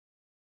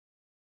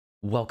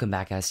Welcome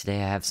back, guys.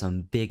 Today I have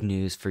some big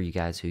news for you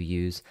guys who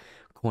use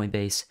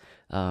Coinbase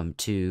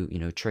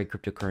to trade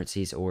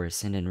cryptocurrencies or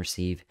send and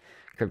receive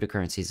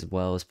cryptocurrencies as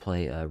well as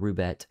play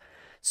roulette.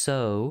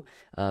 So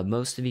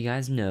most of you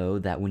guys know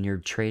that when you're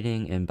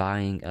trading and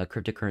buying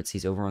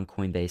cryptocurrencies over on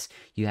Coinbase,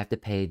 you have to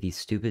pay these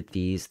stupid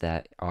fees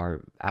that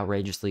are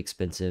outrageously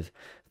expensive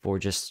for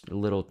just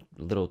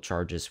little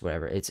charges,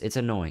 whatever. It's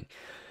annoying.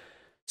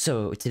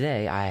 So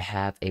today I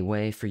have a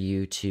way for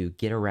you to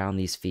get around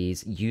these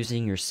fees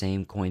using your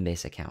same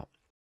Coinbase account.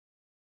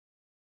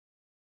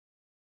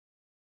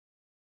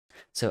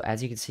 So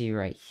as you can see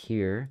right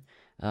here,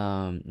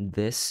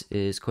 this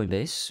is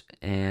Coinbase,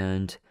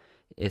 and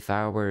if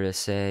I wanted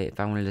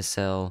to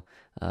sell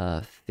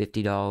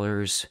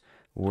 $50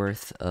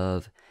 worth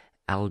of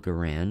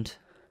Algorand,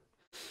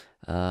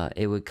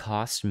 it would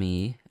cost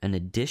me an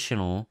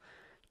additional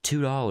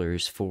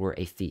 $2 for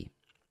a fee.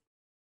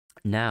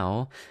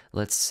 Now,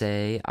 let's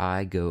say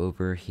I go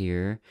over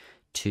here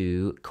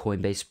to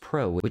Coinbase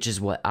Pro, which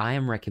is what I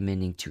am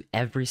recommending to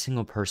every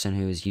single person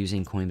who is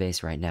using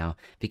Coinbase right now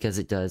because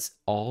it does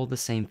all the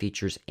same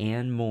features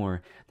and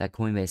more that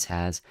Coinbase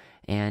has,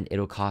 and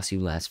it'll cost you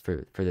less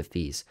for the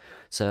fees.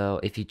 So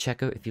if you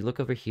look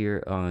over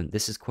here on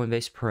this is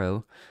Coinbase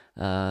Pro,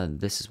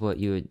 this is what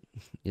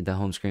the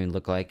home screen would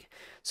look like.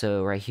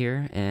 So right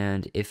here,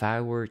 and if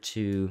I were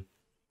to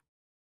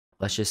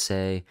let's just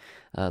say,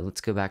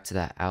 let's go back to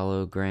that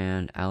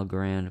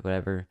Algorand,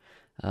 whatever,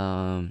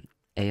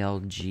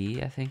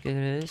 ALG, I think it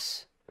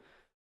is.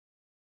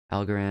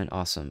 Algorand,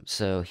 awesome.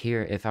 So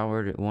here, if I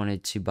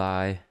wanted to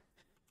buy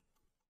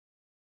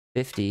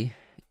 50,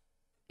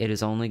 it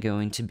is only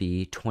going to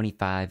be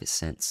 25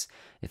 cents.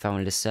 If I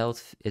wanted to sell,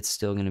 it's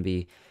still going to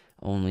be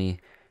only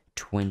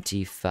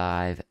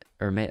 25,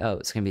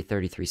 it's going to be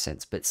 33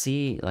 cents. But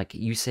see, like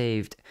you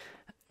saved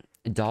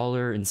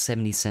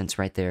 $1.70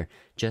 right there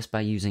just by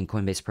using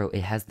Coinbase Pro.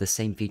 It has the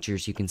same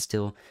features. You can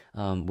still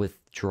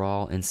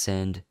withdraw and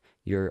send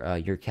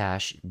your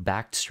cash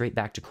straight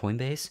back to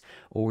Coinbase,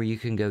 or you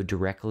can go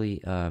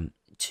directly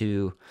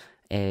to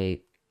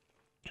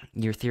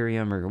your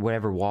Ethereum or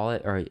whatever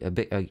wallet or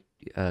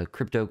a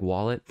crypto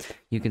wallet.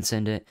 You can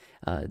send it.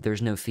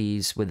 There's no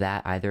fees with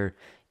that either.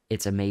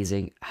 It's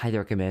amazing. Highly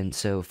recommend.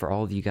 So for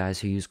all of you guys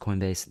who use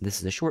Coinbase, this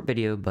is a short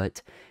video,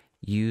 but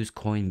use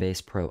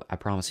Coinbase Pro. I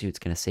promise you it's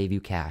going to save you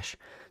cash.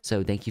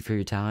 So thank you for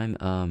your time,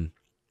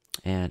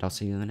 and I'll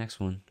see you in the next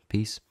one.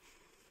 Peace.